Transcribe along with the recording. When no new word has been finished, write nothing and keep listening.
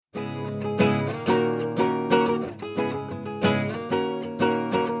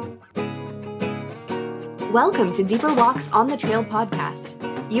Welcome to Deeper Walks on the Trail podcast.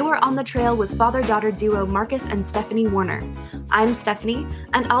 You are on the trail with father-daughter duo Marcus and Stephanie Warner. I'm Stephanie,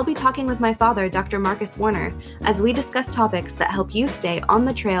 and I'll be talking with my father, Dr. Marcus Warner, as we discuss topics that help you stay on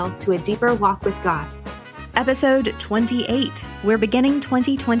the trail to a deeper walk with God. Episode 28. We're beginning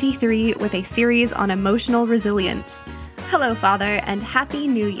 2023 with a series on emotional resilience. Hello, Father, and Happy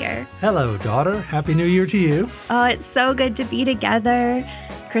New Year. Hello, daughter. Happy New Year to you. Oh, it's so good to be together.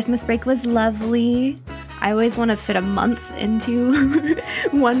 Christmas break was lovely. I always want to fit a month into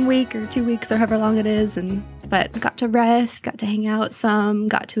 1 week or 2 weeks or however long it is, but got to rest, got to hang out some,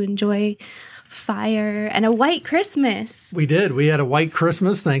 got to enjoy fire and a white Christmas. We did. We had a white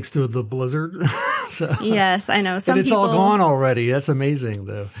Christmas thanks to the blizzard. Yes, I know. It's all gone already. That's amazing,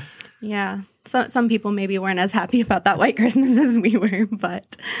 though. Yeah. Some people maybe weren't as happy about that white Christmas as we were,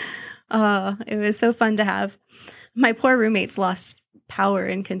 but it was so fun to have. My poor roommates lost power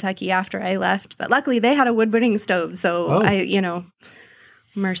in Kentucky after I left, but luckily they had a wood-burning stove, so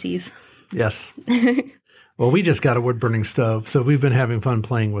mercies. Yes. Well, we just got a wood-burning stove, so we've been having fun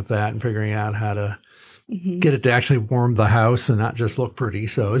playing with that and figuring out how to get it to actually warm the house and not just look pretty.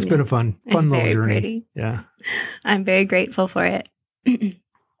 So it's been a fun little journey. Pretty. Yeah. I'm very grateful for it.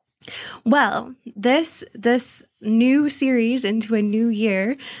 Well, this new series into a new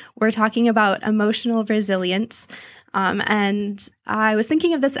year, we're talking about emotional resilience. And I was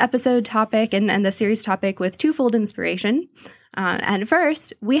thinking of this episode topic and the series topic with twofold inspiration. And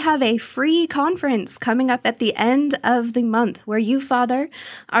first, we have a free conference coming up at the end of the month where you, Father,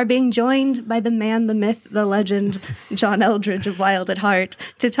 are being joined by the man, the myth, the legend, John Eldredge of Wild at Heart,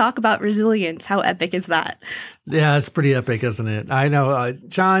 to talk about resilience. How epic is that? Yeah, it's pretty epic, isn't it? I know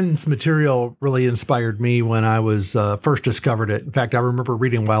John's material really inspired me when I was first discovered it. In fact, I remember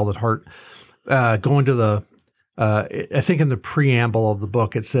reading Wild at Heart, going to the I think in the preamble of the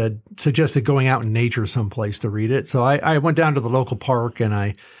book, it suggested going out in nature someplace to read it. So I went down to the local park and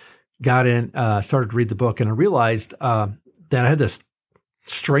I got in, started to read the book, and I realized that I had this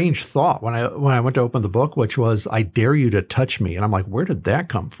strange thought when I went to open the book, which was, "I dare you to touch me." And I'm like, where did that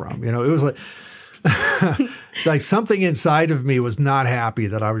come from? It was like, like something inside of me was not happy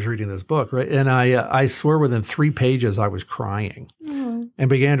that I was reading this book, right? And I swear within 3 pages I was crying. And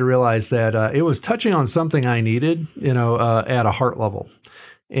began to realize that it was touching on something I needed, at a heart level,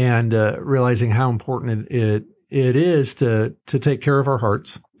 and realizing how important it is to take care of our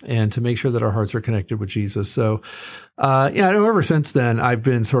hearts and to make sure that our hearts are connected with Jesus. So, ever since then, I've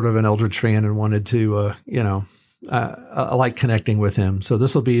been sort of an Eldredge fan and wanted to, I like connecting with him. So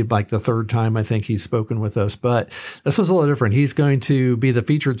this will be like the third time I think he's spoken with us, but this was a little different. He's going to be the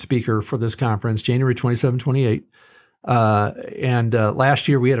featured speaker for this conference, January 27, 28. And last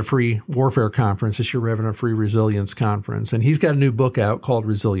year we had a free warfare conference. This year we're having a free resilience conference, and he's got a new book out called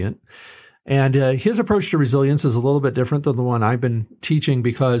Resilient. And his approach to resilience is a little bit different than the one I've been teaching,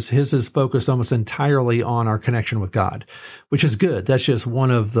 because his is focused almost entirely on our connection with God, which is good. That's just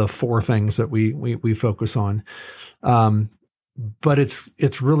one of the 4 things that we focus on. But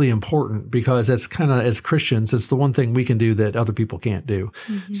it's really important, because that's kind of, as Christians, it's the one thing we can do that other people can't do.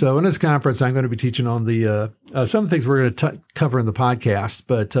 Mm-hmm. So in this conference, I'm going to be teaching on the some things we're going to cover in the podcast,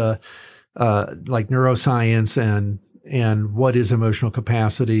 but like neuroscience and what is emotional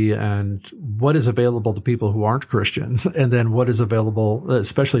capacity and what is available to people who aren't Christians, and then what is available,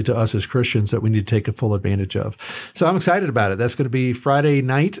 especially to us as Christians, that we need to take a full advantage of. So I'm excited about it. That's going to be Friday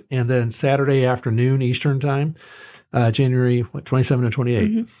night and then Saturday afternoon Eastern time. January 27 and 28.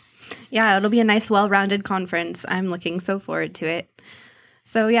 Mm-hmm. Yeah, it'll be a nice, well-rounded conference. I'm looking so forward to it.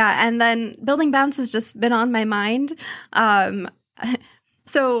 So yeah, and then Building Bounds has just been on my mind.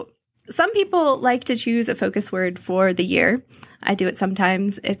 So some people like to choose a focus word for the year. I do it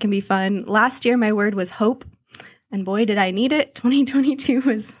sometimes. It can be fun. Last year, my word was hope. And boy, did I need it. 2022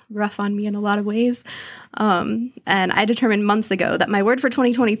 was rough on me in a lot of ways. And I determined months ago that my word for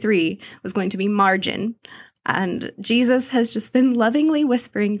 2023 was going to be margin. And Jesus has just been lovingly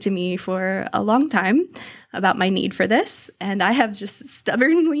whispering to me for a long time about my need for this. And I have just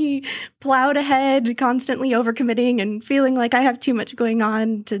stubbornly plowed ahead, constantly overcommitting and feeling like I have too much going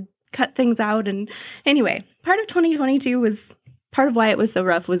on to cut things out. And anyway, part of 2022 was, part of why it was so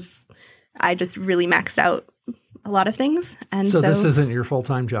rough was I just really maxed out a lot of things. And so this isn't your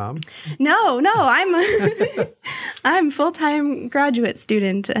full-time job? No, I'm full-time graduate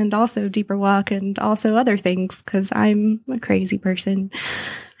student, and also Deeper Walk, and also other things, because I'm a crazy person,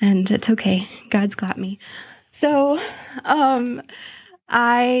 and it's okay. God's got me. So, I've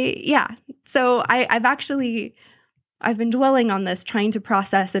actually I've been dwelling on this, trying to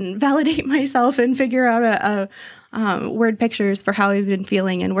process and validate myself and figure out a word pictures for how I've been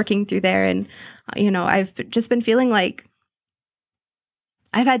feeling and working through there. And, I've just been feeling like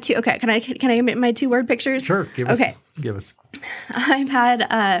I've had two. Okay. Can I admit my 2 word pictures? Sure. Give us. I've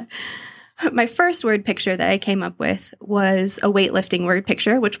had, my first word picture that I came up with was a weightlifting word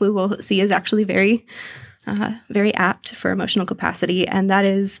picture, which we will see is actually very, very apt for emotional capacity. And that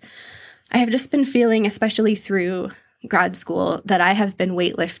is, I have just been feeling, especially through grad school, that I have been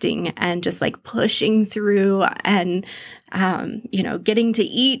weightlifting and just like pushing through and, getting to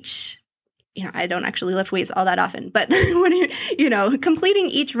each, I don't actually lift weights all that often, but when completing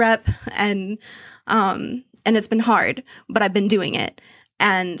each rep and it's been hard, but I've been doing it.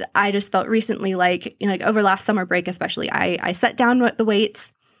 And I just felt recently like over last summer break, especially, I set down the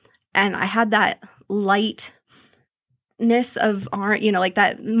weights and I had that lightness of like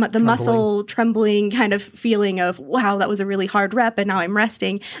that, the muscle trembling kind of feeling of, wow, that was a really hard rep. And now I'm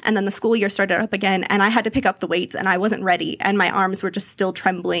resting. And then the school year started up again and I had to pick up the weights and I wasn't ready. And my arms were just still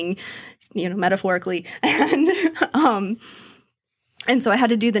trembling, metaphorically. And so I had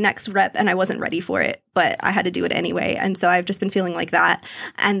to do the next rep and I wasn't ready for it, but I had to do it anyway. And so I've just been feeling like that.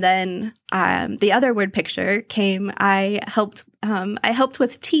 And then the other word picture came, I helped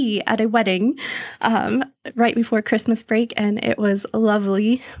with tea at a wedding right before Christmas break, and it was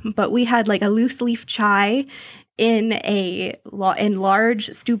lovely. But we had like a loose leaf chai in large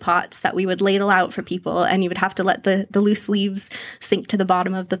stew pots that we would ladle out for people, and you would have to let the loose leaves sink to the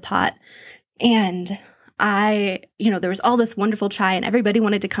bottom of the pot. And there was all this wonderful chai and everybody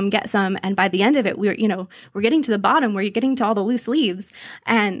wanted to come get some. And by the end of it, we're getting to the bottom where you're getting to all the loose leaves.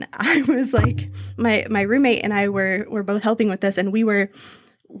 And I was like, my roommate and I were both helping with this, and we were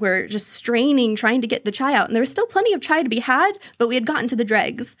just straining, trying to get the chai out. And there was still plenty of chai to be had, but we had gotten to the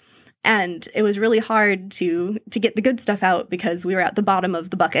dregs. And it was really hard to get the good stuff out because we were at the bottom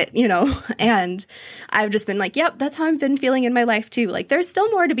of the bucket, and I've just been like, yep, that's how I've been feeling in my life too. Like there's still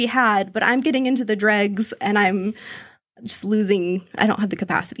more to be had, but I'm getting into the dregs and I'm just losing. I don't have the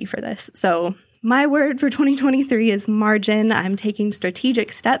capacity for this. So my word for 2023 is margin. I'm taking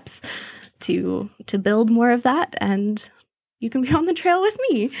strategic steps to build more of that, and you can be on the trail with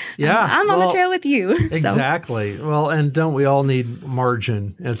me. Yeah. I'm on the trail with you. Exactly. So. Well, and don't we all need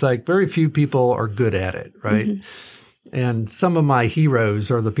margin? It's like very few people are good at it, right? Mm-hmm. And some of my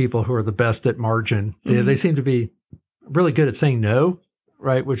heroes are the people who are the best at margin. Mm-hmm. They seem to be really good at saying no,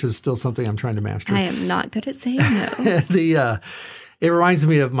 right? Which is still something I'm trying to master. I am not good at saying no. It reminds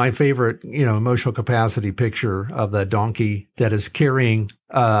me of my favorite, emotional capacity picture of the donkey that is carrying,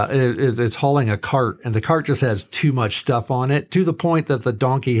 it's hauling a cart, and the cart just has too much stuff on it to the point that the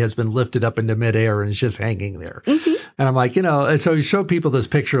donkey has been lifted up into midair and is just hanging there. Mm-hmm. And I'm like, and so you show people this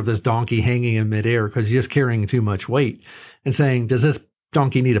picture of this donkey hanging in midair because he's just carrying too much weight and saying, does this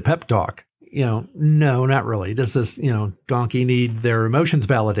donkey need a pep talk? No, not really. Does this, donkey need their emotions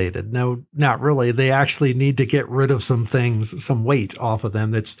validated? No, not really. They actually need to get rid of some things, some weight off of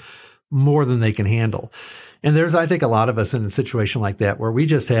them that's more than they can handle. And there's, I think, a lot of us in a situation like that where we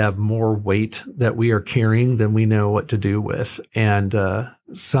just have more weight that we are carrying than we know what to do with. And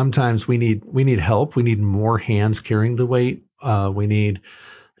sometimes we need help. We need more hands carrying the weight. We need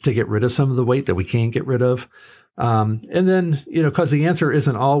to get rid of some of the weight that we can't get rid of. And then, because the answer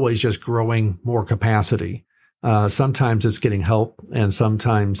isn't always just growing more capacity. Sometimes it's getting help, and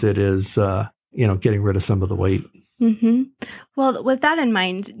sometimes it is, getting rid of some of the weight. Mm-hmm. Well, with that in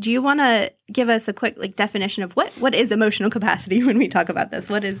mind, do you want to give us a quick definition of what is emotional capacity when we talk about this?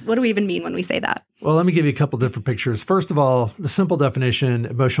 What do we even mean when we say that? Well, let me give you a couple different pictures. First of all, the simple definition,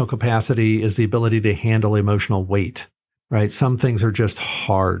 emotional capacity is the ability to handle emotional weight, right? Some things are just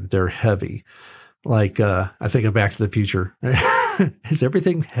hard. They're heavy. Like, I think of Back to the Future. Is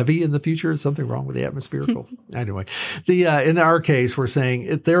everything heavy in the future? Is something wrong with the atmospherical? Anyway, in our case, we're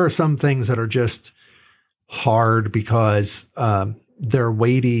saying there are some things that are just hard because they're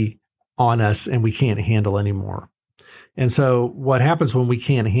weighty on us and we can't handle anymore. And so what happens when we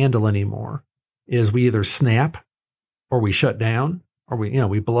can't handle anymore is we either snap or we shut down, or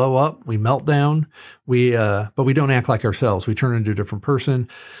we blow up, we melt down, but we don't act like ourselves. We turn into a different person.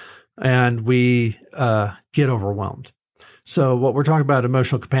 And we get overwhelmed. So what we're talking about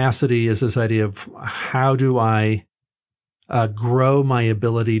emotional capacity is this idea of how do I grow my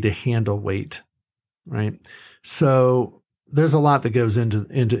ability to handle weight, right? So there's a lot that goes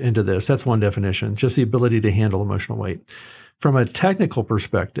into this. That's one definition, just the ability to handle emotional weight. From a technical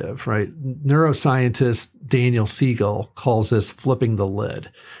perspective, right, neuroscientist Daniel Siegel calls this flipping the lid.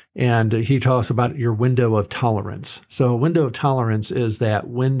 And he talks about your window of tolerance. So a window of tolerance is that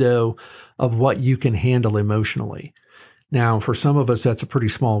window of what you can handle emotionally. Now, for some of us, that's a pretty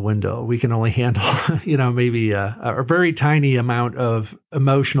small window. We can only handle, maybe a very tiny amount of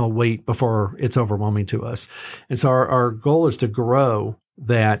emotional weight before it's overwhelming to us. And so our goal is to grow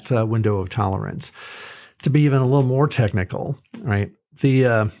that window of tolerance. To be even a little more technical, right?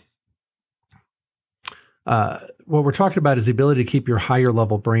 What we're talking about is the ability to keep your higher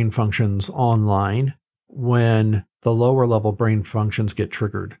level brain functions online when the lower level brain functions get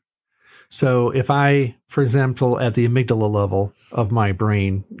triggered. So if I, for example, at the amygdala level of my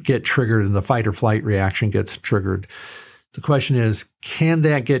brain get triggered and the fight or flight reaction gets triggered, the question is, can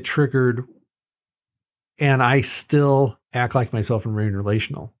that get triggered and I still act like myself and remain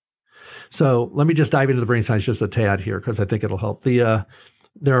relational? So let me just dive into the brain science just a tad here because I think it'll help.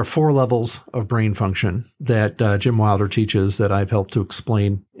 There are 4 levels of brain function that Jim Wilder teaches that I've helped to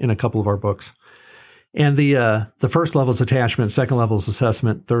explain in a couple of our books. And the first level is attachment, second level is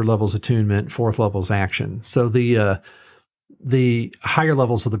assessment, third level is attunement, fourth level is action. So the higher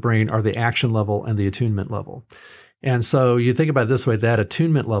levels of the brain are the action level and the attunement level. And so you think about it this way, that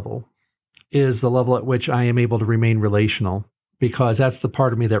attunement level is the level at which I am able to remain relational because that's the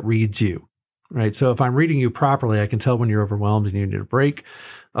part of me that reads you, right? So if I'm reading you properly, I can tell when you're overwhelmed and you need a break,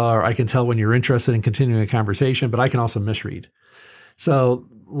 or I can tell when you're interested in continuing a conversation, but I can also misread. So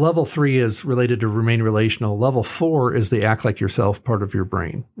level 3 is related to remain relational. Level 4 is the act like yourself part of your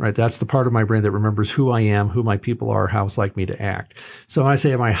brain, right? That's the part of my brain that remembers who I am, who my people are, how it's like me to act. So when I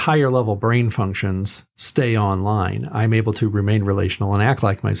say my higher level brain functions stay online, I'm able to remain relational and act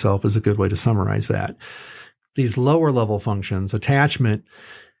like myself is a good way to summarize that. These lower level functions, attachment,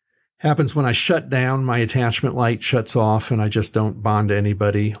 happens when I shut down, my attachment light shuts off and I just don't bond to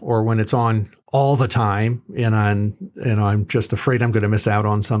anybody, or when it's on all the time and I'm just afraid I'm going to miss out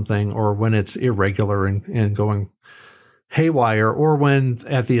on something, or when it's irregular and going haywire, or when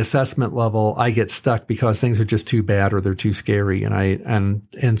at the assessment level I get stuck because things are just too bad or they're too scary,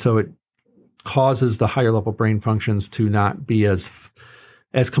 and so it causes the higher level brain functions to not be as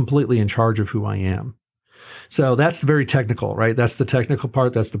completely in charge of who I am. So that's very technical, right? That's the technical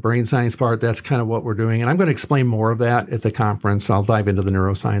part. That's the brain science part. That's kind of what we're doing. And I'm going to explain more of that at the conference. I'll dive into the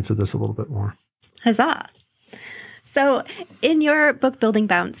neuroscience of this a little bit more. Huzzah. So in your book, Building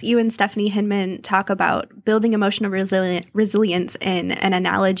Bounce, you and Stephanie Hinman talk about building emotional resilience in an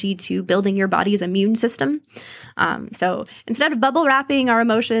analogy to building your body's immune system. So instead of bubble wrapping our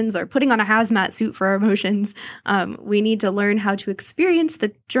emotions or putting on a hazmat suit for our emotions, we need to learn how to experience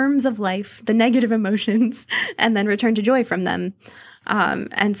the germs of life, the negative emotions, and then return to joy from them.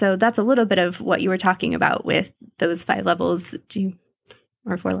 And so that's a little bit of what you were talking about with those 5 levels.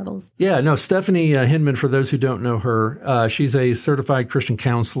 Or 4 levels. Yeah, no, Stephanie Hinman, for those who don't know her, she's a certified Christian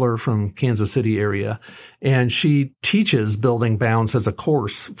counselor from Kansas City area, and she teaches Building Bounce as a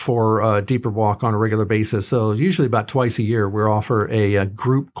course for Deeper Walk on a regular basis. So usually about twice a year, we offer a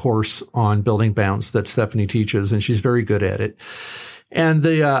group course on Building Bounce that Stephanie teaches, and she's very good at it. And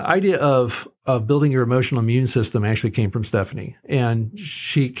the idea of building your emotional immune system actually came from Stephanie. And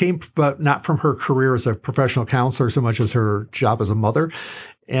she came, but not from her career as a professional counselor so much as her job as a mother.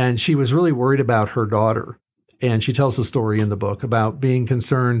 And she was really worried about her daughter. And she tells the story in the book about being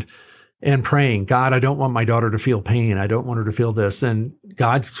concerned and praying, God, I don't want my daughter to feel pain. I don't want her to feel this. And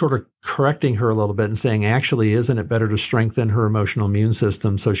God sort of correcting her a little bit and saying, actually, isn't it better to strengthen her emotional immune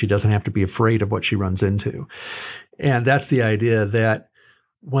system so she doesn't have to be afraid of what she runs into? And that's the idea that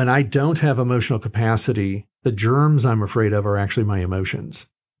when I don't have emotional capacity, the germs I'm afraid of are actually my emotions,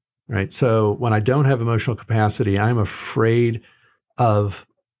 right? So when I don't have emotional capacity, I'm afraid of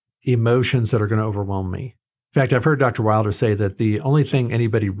emotions that are going to overwhelm me. In fact, I've heard Dr. Wilder say that the only thing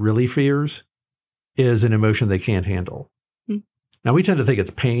anybody really fears is an emotion they can't handle. Now, we tend to think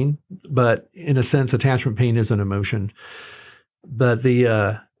it's pain, but in a sense, attachment pain is an emotion. But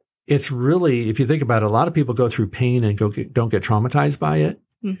it's really, if you think about it, a lot of people go through pain and don't get traumatized by it.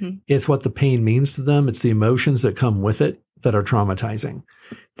 Mm-hmm. It's what the pain means to them. It's the emotions that come with it that are traumatizing.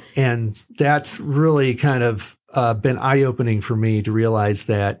 And that's really kind of been eye-opening for me to realize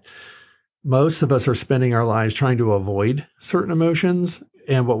that most of us are spending our lives trying to avoid certain emotions.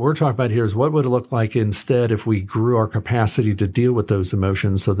 And what we're talking about here is what would it look like instead if we grew our capacity to deal with those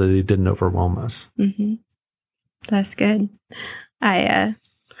emotions so that they didn't overwhelm us. Mm-hmm. That's good. I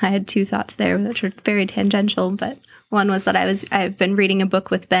had 2 thoughts there which are very tangential, but one was that I've been reading a book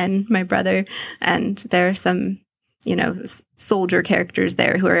with Ben, my brother, and there are some, soldier characters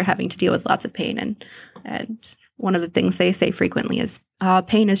there who are having to deal with lots of pain. And one of the things they say frequently is,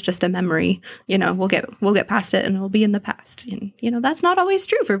 pain is just a memory. We'll get past it and it'll be in the past. And, that's not always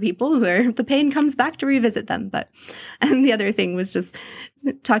true for people where the pain comes back to revisit them. And the other thing was just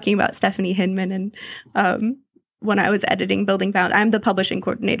talking about Stephanie Hinman and, when I was editing Building Bounce, I'm the publishing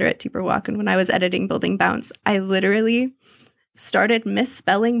coordinator at Teeper Walk. And when I was editing Building Bounce, I literally started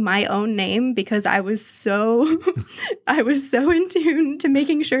misspelling my own name because I was so in tune to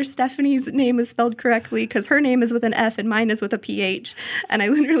making sure Stephanie's name was spelled correctly, because her name is with an F and mine is with a PH. And I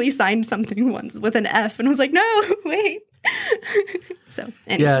literally signed something once with an F and was like, no, wait. So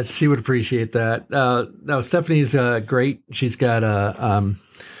anyway. Yeah, she would appreciate that. No, Stephanie's great. She's got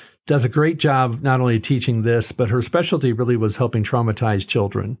does a great job not only teaching this, but her specialty really was helping traumatized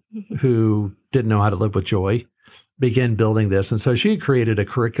children who didn't know how to live with joy begin building this. And so she created a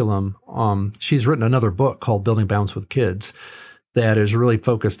curriculum. She's written another book called Building Bounce with Kids that is really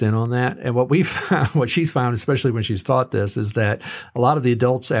focused in on that. And what she's found, especially when she's taught this, is that a lot of the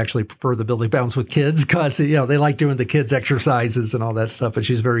adults actually prefer the Building Bounce with Kids because, they like doing the kids exercises and all that stuff. And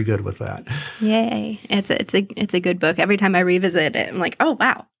she's very good with that. Yay. It's a good book. Every time I revisit it, I'm like, oh,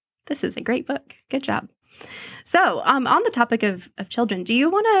 wow, this is a great book. Good job. So on the topic of children, do you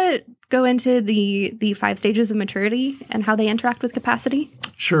want to go into the 5 stages of maturity and how they interact with capacity?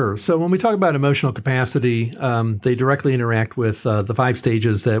 Sure. So when we talk about emotional capacity, they directly interact with the 5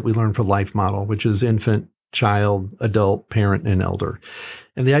 stages that we learn from Life Model, which is infant, child, adult, parent, and elder.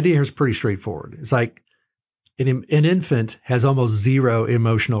 And the idea here is pretty straightforward. It's like an infant has almost zero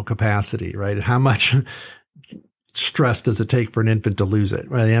emotional capacity, right? How much stress does it take for an infant to lose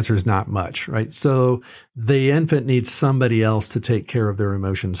it? Well, the answer is not much, right? So the infant needs somebody else to take care of their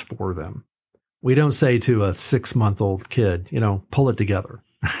emotions for them. We don't say to a 6-month-old kid, pull it together,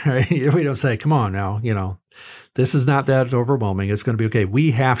 right? We don't say, come on now, this is not that overwhelming. It's going to be okay.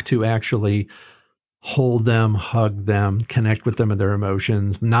 We have to actually hold them, hug them, connect with them and their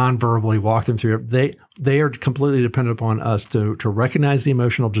emotions, non-verbally walk them through it. They are completely dependent upon us to recognize the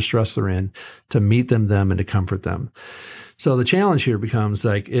emotional distress they're in, to meet them, and to comfort them. So the challenge here becomes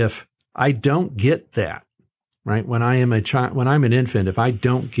like, if I don't get that, right? When I am when I'm an infant, if I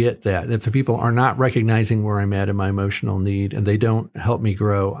don't get that, if the people are not recognizing where I'm at in my emotional need and they don't help me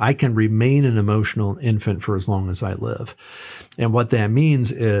grow, I can remain an emotional infant for as long as I live. And what that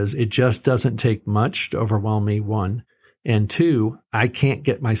means is it just doesn't take much to overwhelm me, 1. And 2, I can't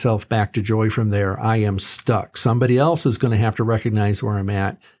get myself back to joy from there. I am stuck. Somebody else is going to have to recognize where I'm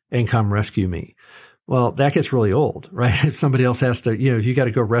at and come rescue me. Well, that gets really old, right? If somebody else has to, you got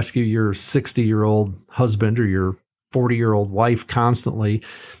to go rescue your 60-year-old husband or your 40-year-old wife constantly,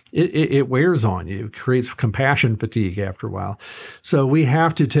 it wears on you. It creates compassion fatigue after a while. So we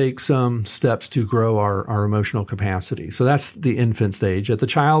have to take some steps to grow our emotional capacity. So that's the infant stage. At the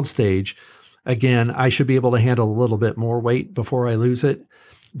child stage, again, I should be able to handle a little bit more weight before I lose it.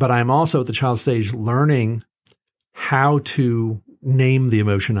 But I'm also at the child stage learning how to name the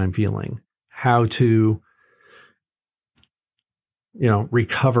emotion I'm feeling, how to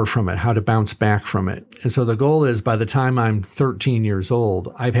recover from it, how to bounce back from it. And so the goal is by the time I'm 13 years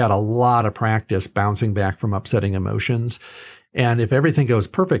old, I've had a lot of practice bouncing back from upsetting emotions. And if everything goes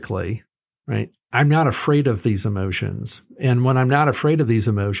perfectly, right, I'm not afraid of these emotions. And when I'm not afraid of these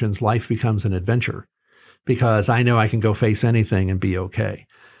emotions, life becomes an adventure because I know I can go face anything and be okay.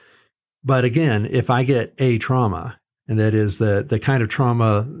 But again, if I get a trauma, and that is the kind of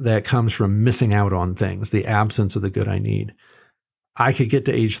trauma that comes from missing out on things, the absence of the good I need, I could get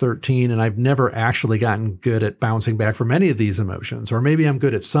to age 13 and I've never actually gotten good at bouncing back from any of these emotions. Or maybe I'm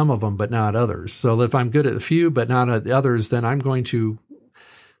good at some of them, but not others. So if I'm good at a few, but not at the others, then I'm going to,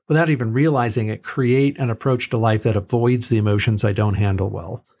 without even realizing it, create an approach to life that avoids the emotions I don't handle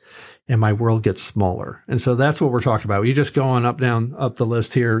well. And my world gets smaller. And so that's what we're talking about. You just go on up the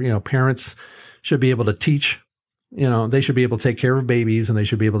list here. Parents should be able to teach, they should be able to take care of babies and they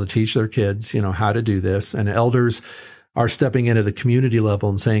should be able to teach their kids, how to do this. And elders are stepping in at the community level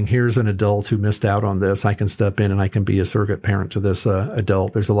and saying, here's an adult who missed out on this. I can step in and I can be a surrogate parent to this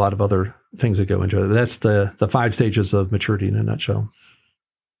adult. There's a lot of other things that go into it. That's the 5 stages of maturity in a nutshell.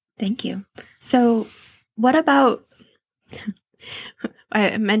 Thank you. So what about,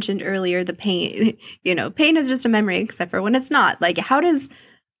 I mentioned earlier the pain, pain is just a memory except for when it's not. Like, how does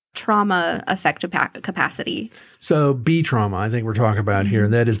trauma affect capacity? So B trauma, I think we're talking about here,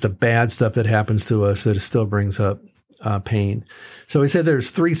 and that is the bad stuff that happens to us that still brings up pain. So we said there's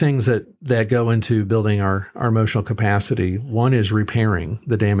 3 things that go into building our emotional capacity. One is repairing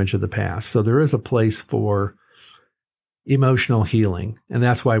the damage of the past. So there is a place for emotional healing. And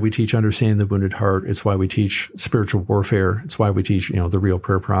that's why we teach Understanding the Wounded Heart. It's why we teach spiritual warfare. It's why we teach, the real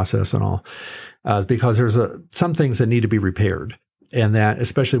prayer process and all, because there's some things that need to be repaired. And that,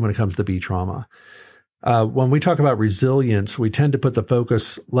 especially when it comes to B trauma. When we talk about resilience, we tend to put the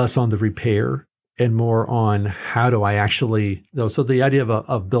focus less on the repair and more on how do I actually, so the idea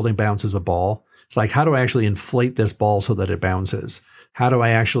of building bounce as a ball, It's like, how do I actually inflate this ball so that it bounces? How do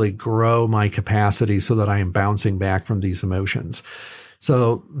I actually grow my capacity so that I am bouncing back from these emotions?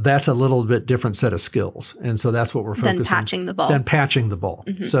 So that's a little bit different set of skills. And so that's what we're focusing on. Then patching the ball. Then patching the ball.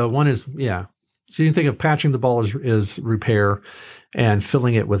 Mm-hmm. So one is, yeah. So you think of patching the ball is repair, and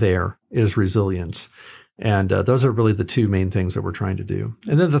filling it with air is resilience. And those are really the two main things that we're trying to do.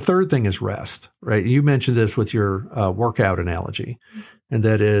 And then the third thing is rest, right? You mentioned this with your workout analogy, and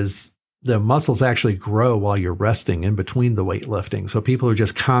that is the muscles actually grow while you're resting in between the weightlifting. So people who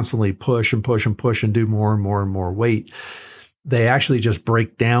just constantly push and push and push and do more and more and more weight, they actually just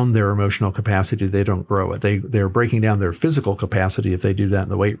break down their emotional capacity. They don't grow it. They're breaking down their physical capacity if they do that in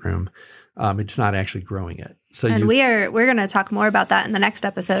the weight room. It's not actually growing it. So we're going to talk more about that in the next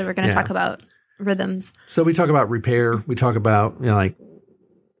episode. We're going to talk about rhythms. So we talk about repair. We talk about like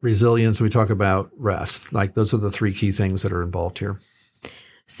resilience. We talk about rest. Like those are the three key things that are involved here.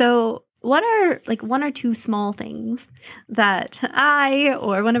 So what are like one or two small things that I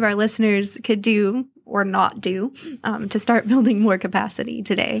or one of our listeners could do or not do to start building more capacity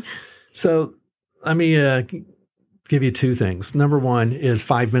today? So let me give you two things. Number one is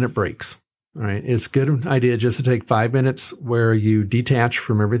 5-minute breaks. All right. It's a good idea just to take 5 minutes where you detach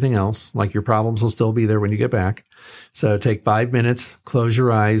from everything else. Like your problems will still be there when you get back. So take 5 minutes, close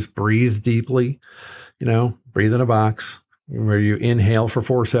your eyes, breathe deeply, breathe in a box where you inhale for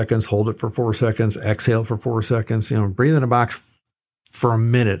 4 seconds, hold it for 4 seconds, exhale for 4 seconds, breathe in a box for a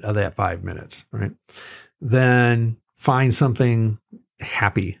minute of that 5 minutes, right? Then find something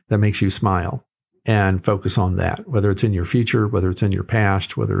happy that makes you smile. And focus on that, whether it's in your future, whether it's in your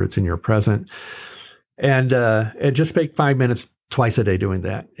past, whether it's in your present. And just take 5 minutes twice a day doing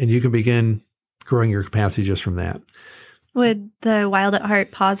that. And you can begin growing your capacity just from that. Would the Wild at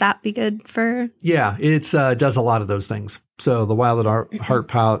Heart Pause app be good for? Yeah, it does a lot of those things. So the Wild at Heart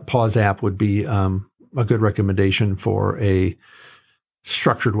Pause app would be a good recommendation for a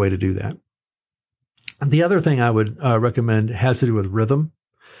structured way to do that. The other thing I would recommend has to do with rhythm.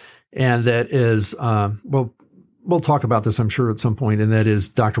 And that is, we'll talk about this, I'm sure, at some point, and that is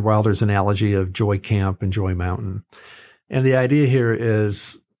Dr. Wilder's analogy of Joy Camp and Joy Mountain. And the idea here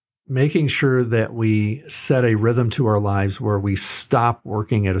is making sure that we set a rhythm to our lives where we stop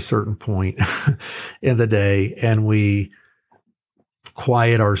working at a certain point in the day and we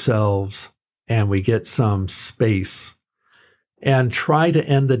quiet ourselves and we get some space and try to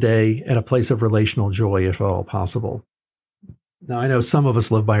end the day at a place of relational joy, if at all possible. Now, I know some of us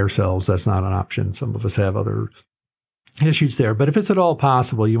live by ourselves. That's not an option. Some of us have other issues there. But if it's at all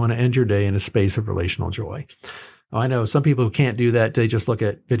possible, you want to end your day in a space of relational joy. I know some people who can't do that. They just look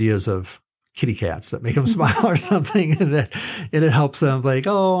at videos of kitty cats that make them smile or something, and it helps them like,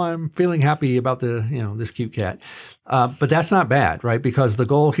 oh, I'm feeling happy about this cute cat. But that's not bad, right? Because the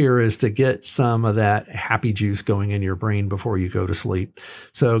goal here is to get some of that happy juice going in your brain before you go to sleep.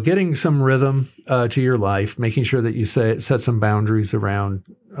 So getting some rhythm to your life, making sure that you set some boundaries around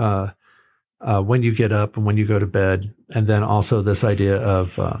when you get up and when you go to bed. And then also this idea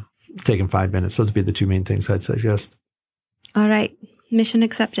of taking 5 minutes. Those would be the two main things I'd suggest. All right. Mission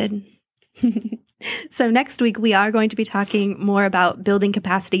accepted. So next week, we are going to be talking more about building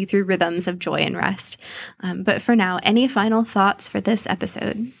capacity through rhythms of joy and rest. But for now, any final thoughts for this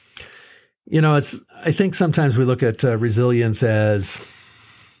episode? I think sometimes we look at resilience as,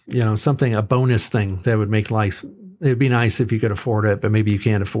 something, a bonus thing that would make life. It'd be nice if you could afford it, but maybe you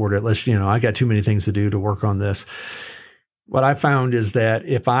can't afford it. I got too many things to do to work on this. What I found is that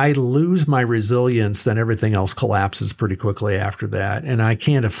if I lose my resilience, then everything else collapses pretty quickly after that. And I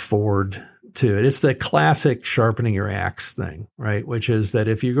can't afford to. It's the classic sharpening your axe thing, right? Which is that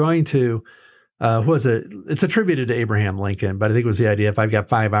if you're going to, it's attributed to Abraham Lincoln, but I think it was the idea, if I've got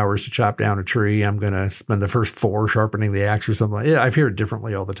 5 hours to chop down a tree, I'm going to spend the first 4 sharpening the axe or something like that. I've heard it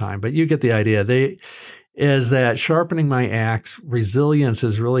differently all the time, but you get the idea. Is that sharpening my axe, resilience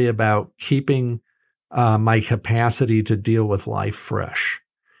is really about keeping my capacity to deal with life fresh.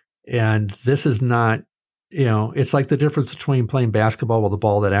 And this is not, it's like the difference between playing basketball with a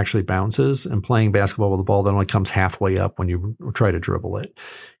ball that actually bounces and playing basketball with a ball that only comes halfway up when you try to dribble it.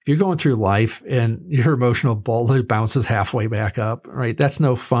 If you're going through life and your emotional ball that bounces halfway back up, right? That's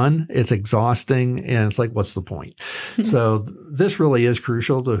no fun. It's exhausting. And it's like, what's the point? So this really is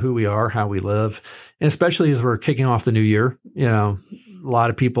crucial to who we are, how we live. And especially as we're kicking off the new year, a lot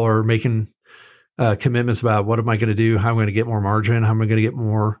of people are making commitments about what am I going to do, how I'm going to get more margin, how am I going to get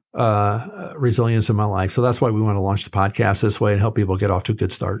more resilience in my life. So that's why we want to launch the podcast this way and help people get off to a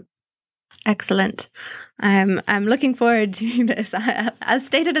good start. Excellent. I'm looking forward to this. As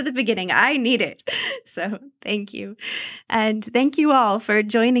stated at the beginning, I need it. So thank you. And thank you all for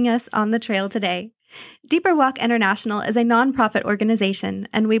joining us on the trail today. Deeper Walk International is a nonprofit organization,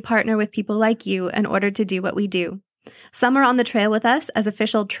 and we partner with people like you in order to do what we do. Some are on the trail with us as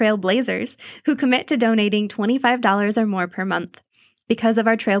official trailblazers who commit to donating $25 or more per month. Because of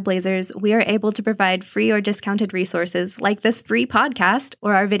our trailblazers, we are able to provide free or discounted resources like this free podcast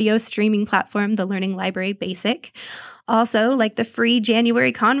or our video streaming platform, the Learning Library Basic. Also, like the free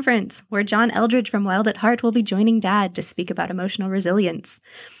January conference, where John Eldredge from Wild at Heart will be joining Dad to speak about emotional resilience.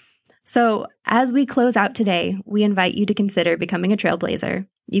 So, as we close out today, we invite you to consider becoming a trailblazer.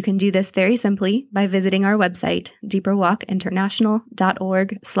 You can do this very simply by visiting our website,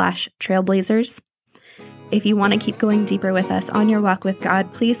 deeperwalkinternational.org/trailblazers. If you want to keep going deeper with us on your walk with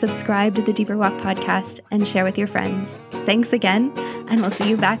God, please subscribe to the Deeper Walk podcast and share with your friends. Thanks again, and we'll see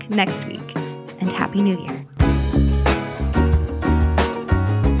you back next week. And Happy New Year.